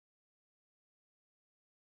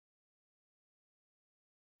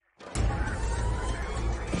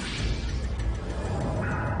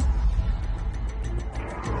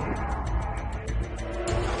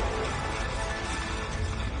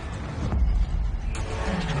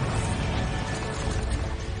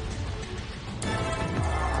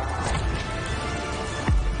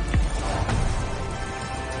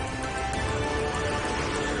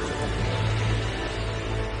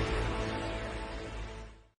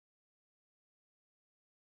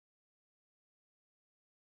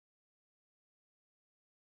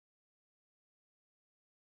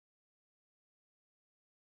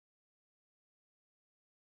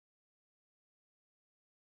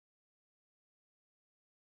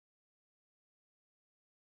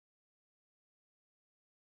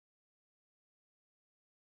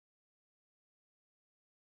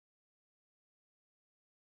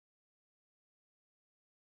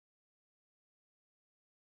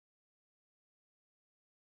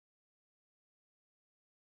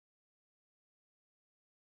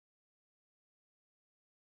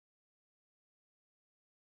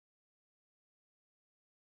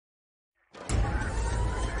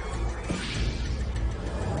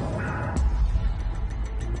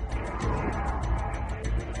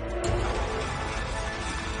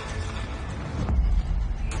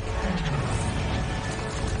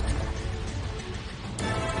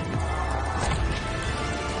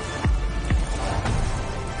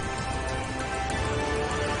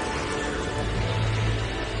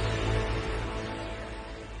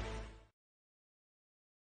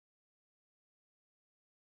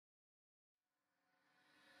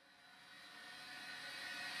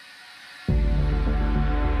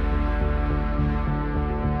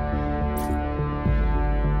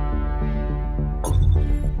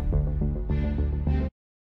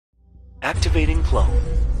Activating clone.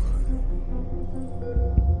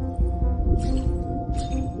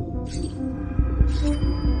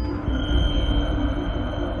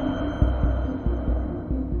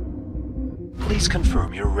 Please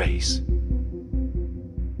confirm your race.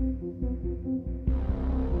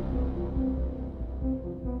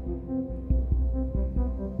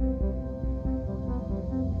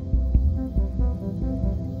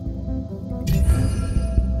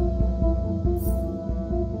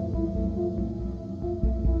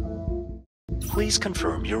 Please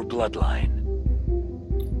confirm your bloodline.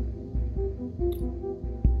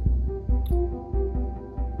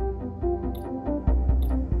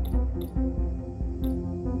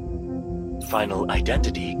 Final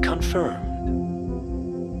identity confirmed.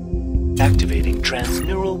 Activating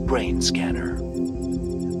transneural brain scanner.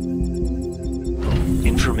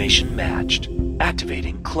 Information matched.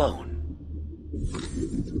 Activating clone.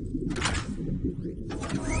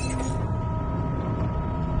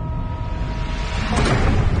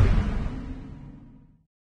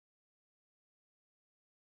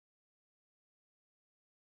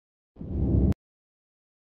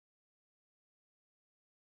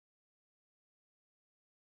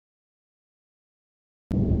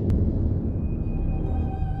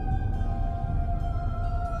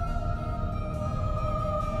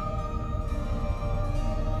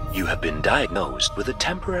 You have been diagnosed with a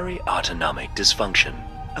temporary autonomic dysfunction,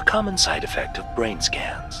 a common side effect of brain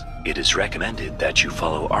scans. It is recommended that you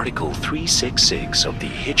follow Article 366 of the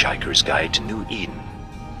Hitchhiker's Guide to New Eden.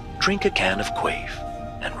 Drink a can of Quaif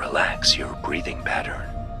and relax your breathing pattern.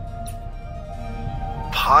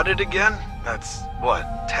 Potted again? That's,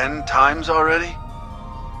 what, 10 times already?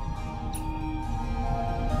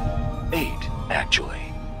 8, actually.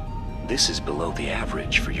 This is below the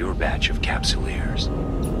average for your batch of capsuleers.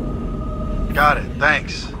 Got it,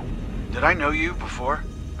 thanks. Did I know you before?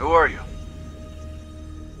 Who are you?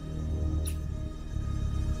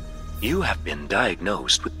 You have been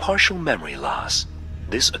diagnosed with partial memory loss.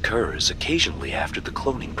 This occurs occasionally after the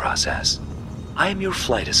cloning process. I am your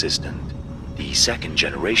flight assistant, the second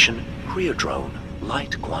generation Creodrone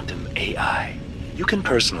Light Quantum AI. You can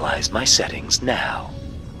personalize my settings now.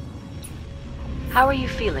 How are you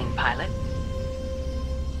feeling, pilot?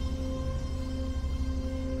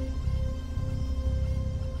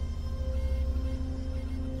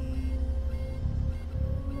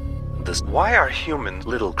 Why are humans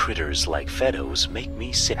little critters like Fedos make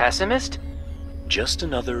me sick? Pessimist? Just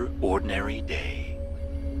another ordinary day.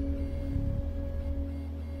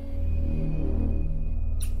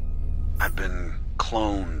 I've been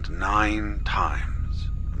cloned 9 times.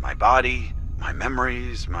 My body, my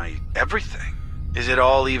memories, my everything. Is it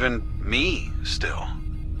all even me still?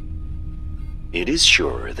 It is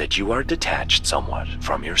sure that you are detached somewhat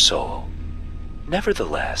from your soul.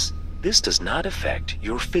 Nevertheless, this does not affect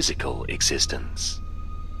your physical existence.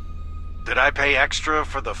 Did I pay extra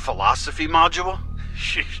for the philosophy module?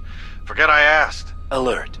 Sheesh, forget I asked.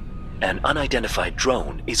 Alert. An unidentified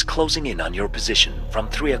drone is closing in on your position from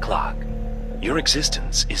 3 o'clock. Your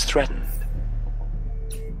existence is threatened.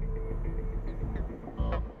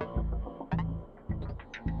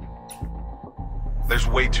 There's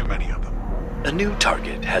way too many of them. A new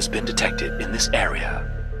target has been detected in this area.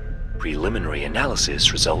 Preliminary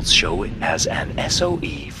analysis results show it as an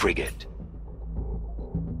SOE frigate.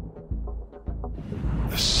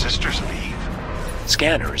 The Sisters of Eve?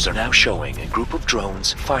 Scanners are now showing a group of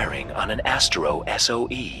drones firing on an Astro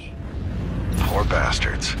SOE. Poor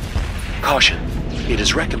bastards. Caution. It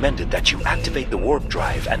is recommended that you activate the warp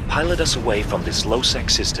drive and pilot us away from this low-sec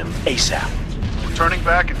system ASAP. We're turning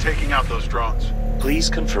back and taking out those drones. Please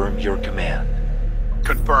confirm your command.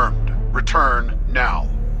 Confirmed. Return now.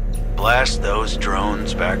 Blast those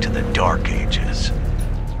drones back to the Dark Ages.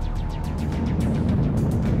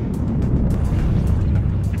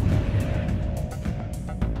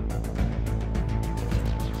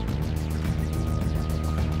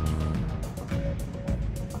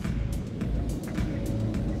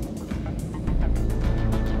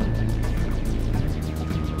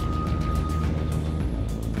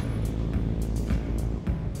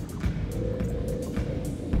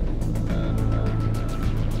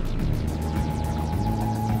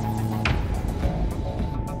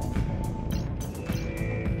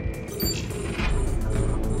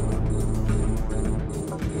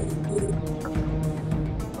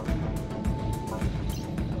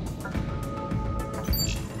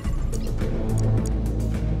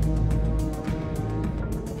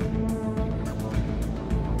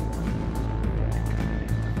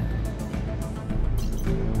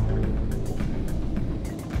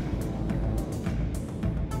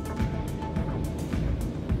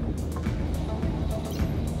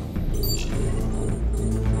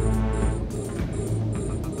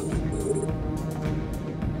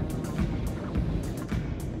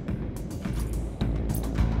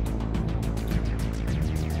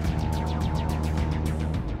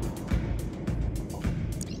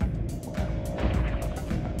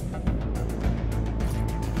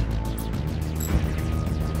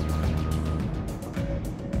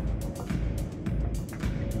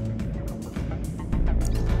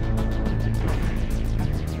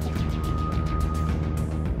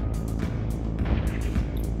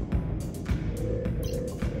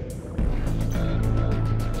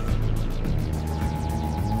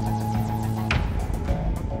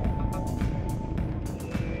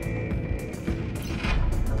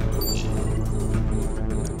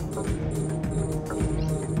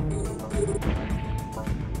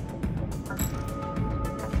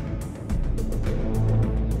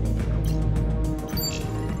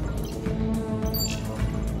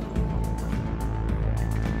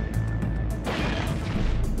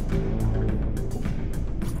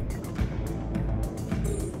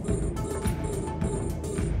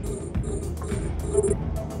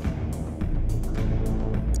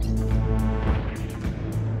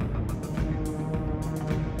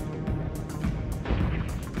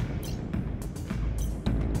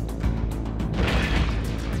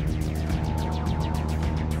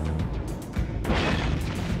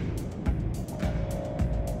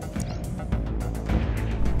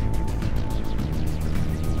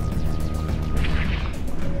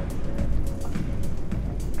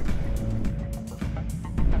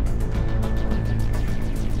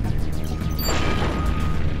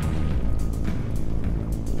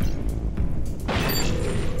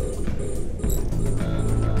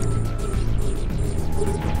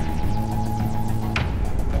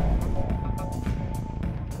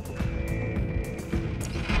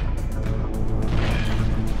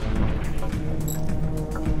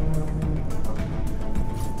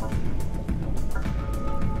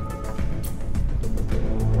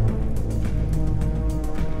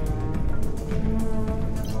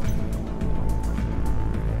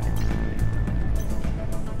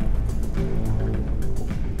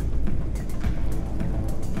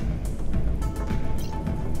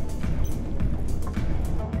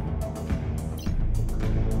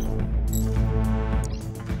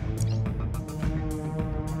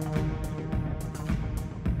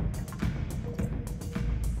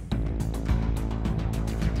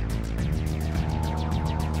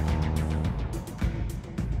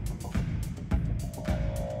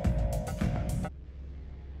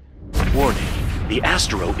 The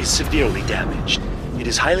Astro is severely damaged. It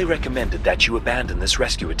is highly recommended that you abandon this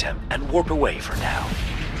rescue attempt and warp away for now.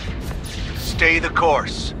 Stay the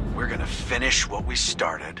course. We're gonna finish what we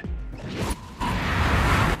started.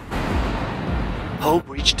 Hull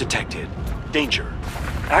breach detected. Danger.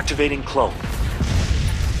 Activating clone.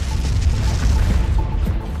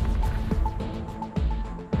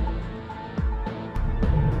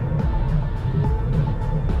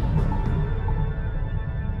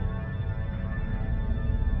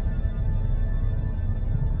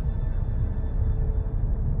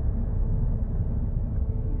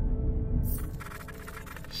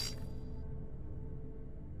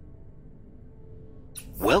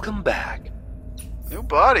 Welcome back. New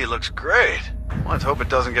body looks great. Let's hope it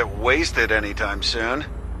doesn't get wasted anytime soon.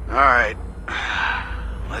 Alright,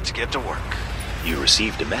 let's get to work. You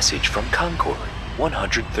received a message from Concord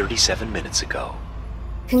 137 minutes ago.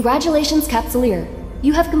 Congratulations, Capsuleer.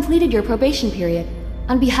 You have completed your probation period.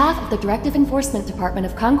 On behalf of the Directive Enforcement Department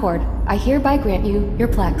of Concord, I hereby grant you your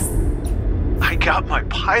Plex. I got my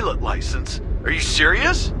pilot license. Are you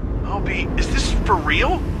serious? Is this for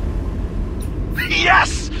real?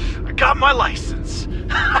 Yes! I got my license.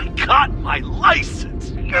 I got my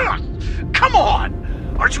license. Ugh. Come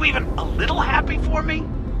on! Aren't you even a little happy for me?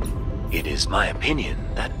 It is my opinion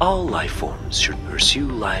that all life forms should pursue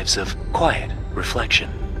lives of quiet reflection.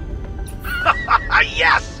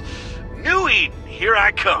 Yes! New Eden, here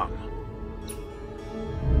I come.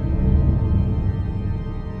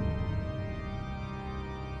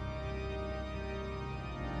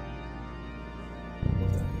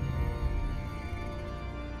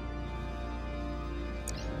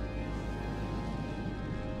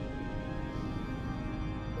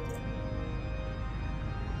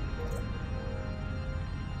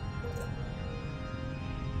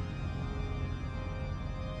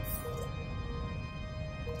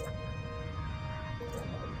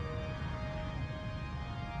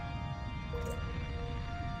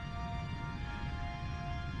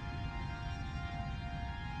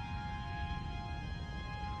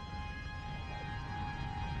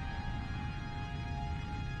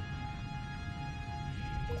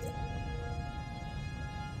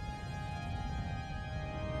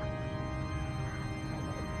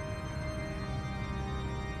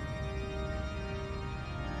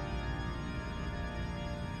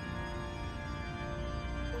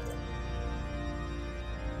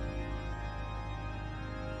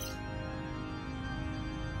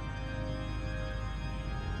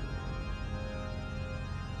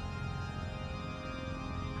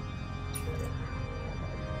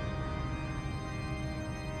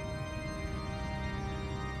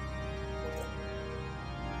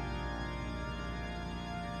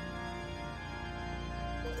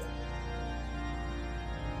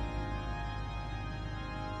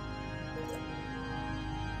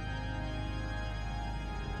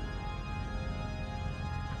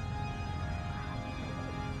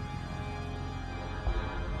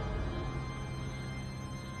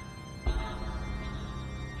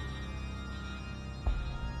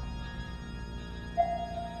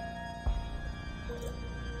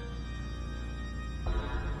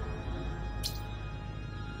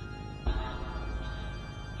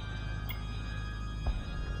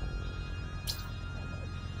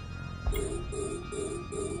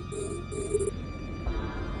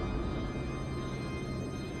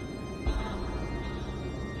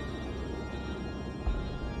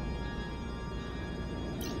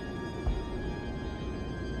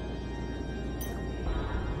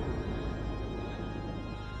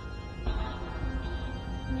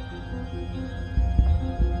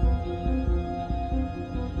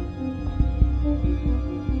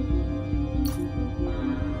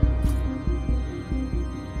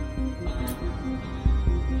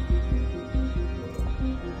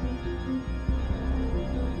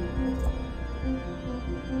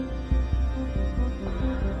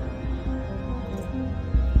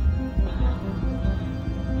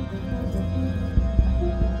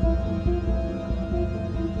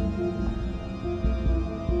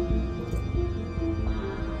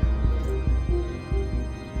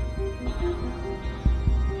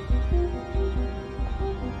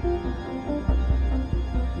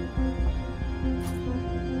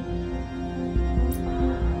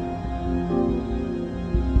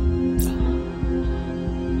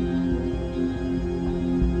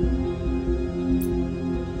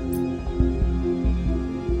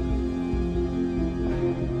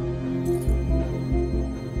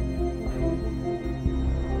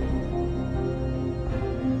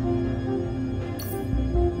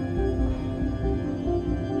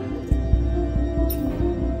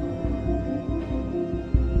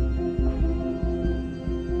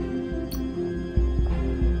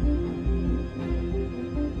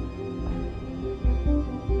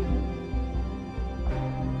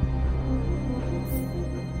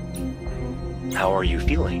 How are you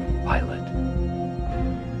feeling, pilot?